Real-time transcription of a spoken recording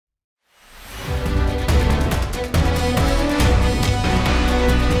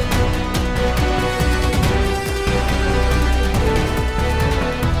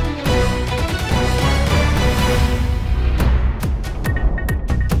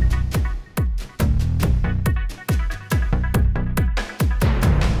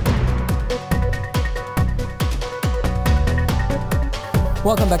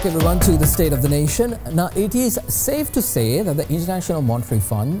Welcome back everyone to the State of the Nation. Now it is safe to say that the International Monetary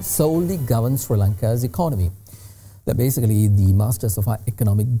Fund solely governs Sri Lanka's economy. They're basically the masters of our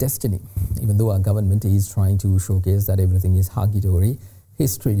economic destiny. Even though our government is trying to showcase that everything is hunky-dory,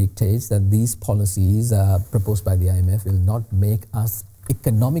 history dictates that these policies proposed by the IMF will not make us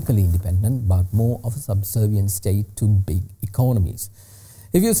economically independent but more of a subservient state to big economies.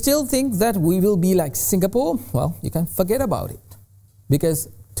 If you still think that we will be like Singapore, well, you can forget about it. Because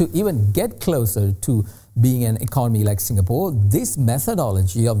to even get closer to being an economy like Singapore, this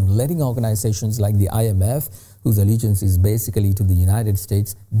methodology of letting organizations like the IMF, whose allegiance is basically to the United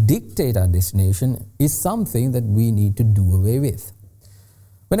States, dictate our destination is something that we need to do away with.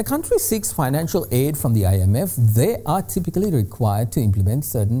 When a country seeks financial aid from the IMF, they are typically required to implement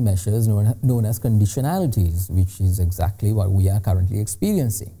certain measures known as conditionalities, which is exactly what we are currently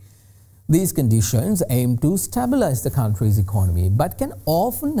experiencing. These conditions aim to stabilize the country's economy, but can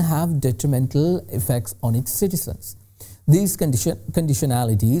often have detrimental effects on its citizens. These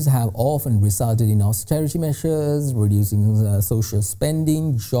conditionalities have often resulted in austerity measures, reducing social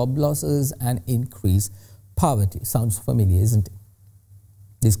spending, job losses, and increased poverty. Sounds familiar, isn't it?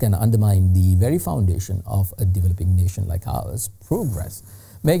 This can undermine the very foundation of a developing nation like ours' progress,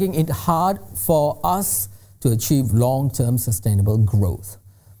 making it hard for us to achieve long-term sustainable growth.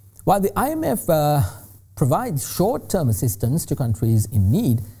 While the IMF provides short-term assistance to countries in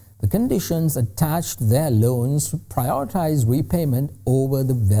need, the conditions attached to their loans prioritize repayment over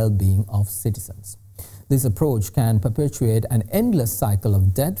the well-being of citizens. This approach can perpetuate an endless cycle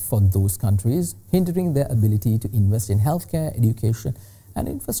of debt for those countries, hindering their ability to invest in healthcare, education, and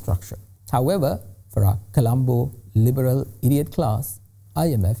infrastructure. However, for our Colombo liberal idiot class,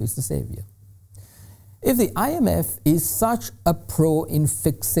 IMF is the savior. If the IMF is such a pro in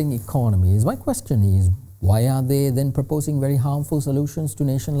fixing economies, my question is, why are they then proposing very harmful solutions to a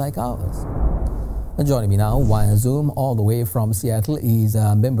nation like ours? And joining me now via Zoom all the way from Seattle is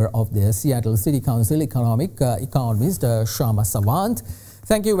a member of the Seattle City Council Economist, Kshama Sawant.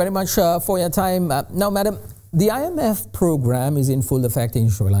 Thank you very much for your time. Now, madam, the IMF program is in full effect in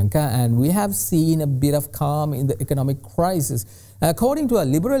Sri Lanka, and we have seen a bit of calm in the economic crisis. According to a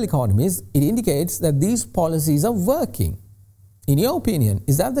liberal economist, it indicates that these policies are working. In your opinion,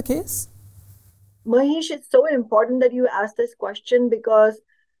 is that the case? Mahieash, it's so important that you ask this question because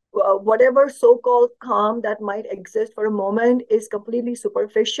whatever so-called calm that might exist for a moment is completely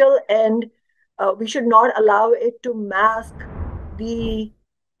superficial, and we should not allow it to mask the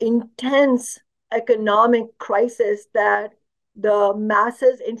intense economic crisis that the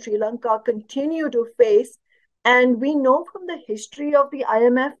masses in Sri Lanka continue to face. And we know from the history of the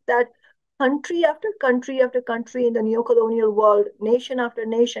IMF that country after country after country in the neo-colonial world, nation after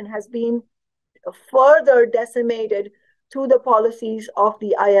nation has been further decimated through the policies of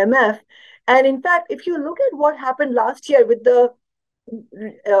the IMF. And in fact, if you look at what happened last year with the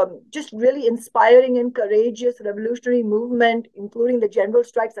just really inspiring and courageous revolutionary movement, including the general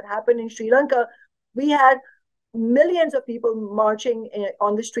strikes that happened in Sri Lanka, we had millions of people marching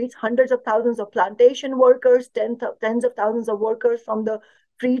on the streets, hundreds of thousands of plantation workers, tens of thousands of workers from the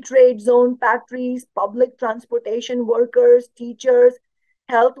free trade zone factories, public transportation workers, teachers,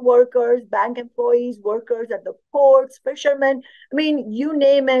 health workers, bank employees, workers at the ports, fishermen. I mean, you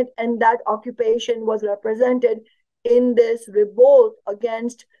name it, and that occupation was represented in this revolt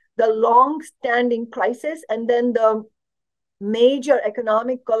against the long-standing crisis and then the major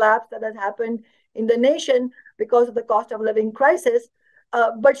economic collapse that has happened in the nation because of the cost of living crisis.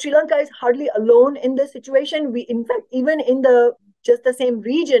 But Sri Lanka is hardly alone in this situation. In fact, even in the same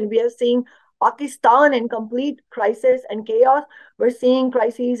region, we are seeing Pakistan in complete crisis and chaos. We're seeing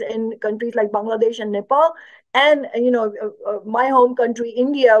crises in countries like Bangladesh and Nepal. And, my home country,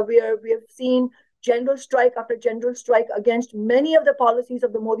 India, where we have seen general strike after general strike against many of the policies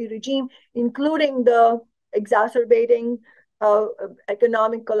of the Modi regime, including the exacerbating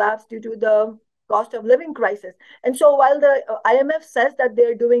economic collapse due to the cost of living crisis. And so while the IMF says that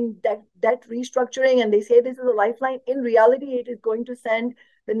they're doing debt restructuring and they say this is a lifeline, in reality, it is going to send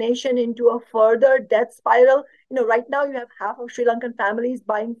the nation into a further debt spiral. Right now you have half of Sri Lankan families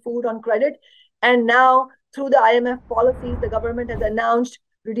buying food on credit. And now through the IMF policies, the government has announced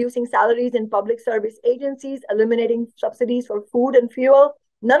reducing salaries in public service agencies, eliminating subsidies for food and fuel.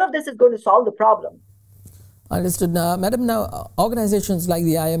 None of this is going to solve the problem. Understood. Madam, now organizations like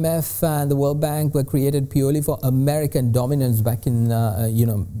the IMF and the World Bank were created purely for American dominance back in,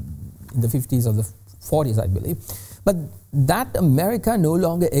 in the 50s or the 40s, I believe. But that America no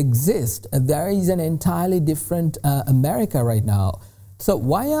longer exists. There is an entirely different America right now. So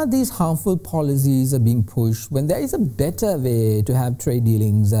why are these harmful policies being pushed when there is a better way to have trade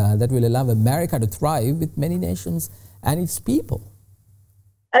dealings that will allow America to thrive with many nations and its people?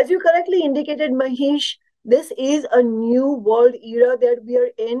 As you correctly indicated, Mahieash, this is a new world era that we are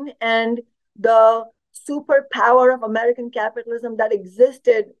in, and the superpower of American capitalism that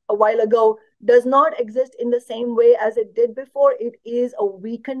existed a while ago does not exist in the same way as it did before. It is a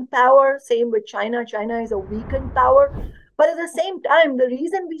weakened power. Same with China. China is a weakened power. But at the same time, the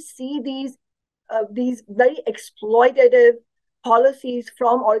reason we see these very exploitative policies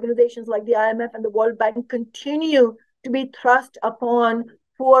from organizations like the IMF and the World Bank continue to be thrust upon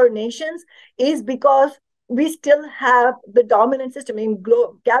poor nations is because we still have the dominant system. I mean,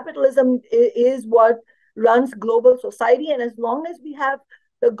 capitalism is what runs global society. And as long as we have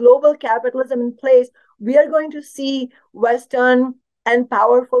the global capitalism in place, we are going to see Western and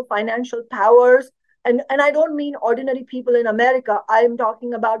powerful financial powers. And I don't mean ordinary people in America. I'm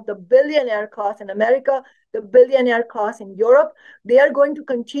talking about the billionaire class in America, the billionaire class in Europe. They are going to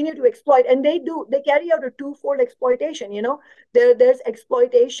continue to exploit. And they carry out a twofold exploitation. There's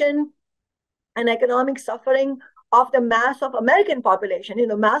exploitation and economic suffering of the mass of American population.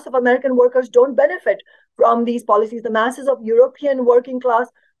 Mass of American workers don't benefit from these policies. The masses of European working class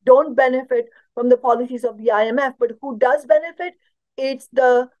don't benefit from the policies of the IMF. But who does benefit? It's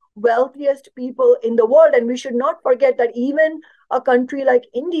the wealthiest people in the world. And we should not forget that even a country like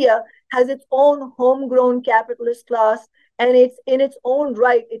India has its own homegrown capitalist class, and it's in its own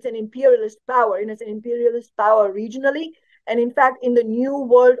right, it's an imperialist power, and it's an imperialist power regionally. And in fact, in the new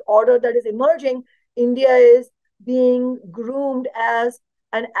world order that is emerging, India is being groomed as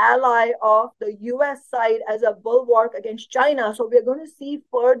an ally of the US side as a bulwark against China. So we're going to see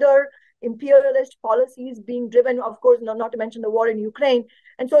further imperialist policies being driven, of course, not to mention the war in Ukraine.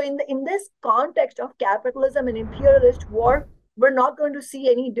 And so in this context of capitalism and imperialist war, we're not going to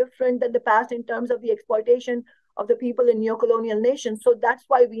see any different than the past in terms of the exploitation of the people in neocolonial nations. So that's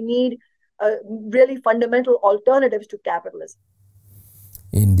why we need really fundamental alternatives to capitalism.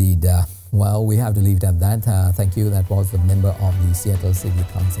 Indeed. Well, we have to leave it at that. Thank you. That was the member of the Seattle City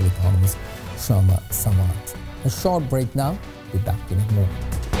Council economist, Kshama Sawant. A short break now. Be back in a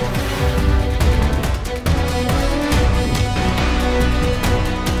moment.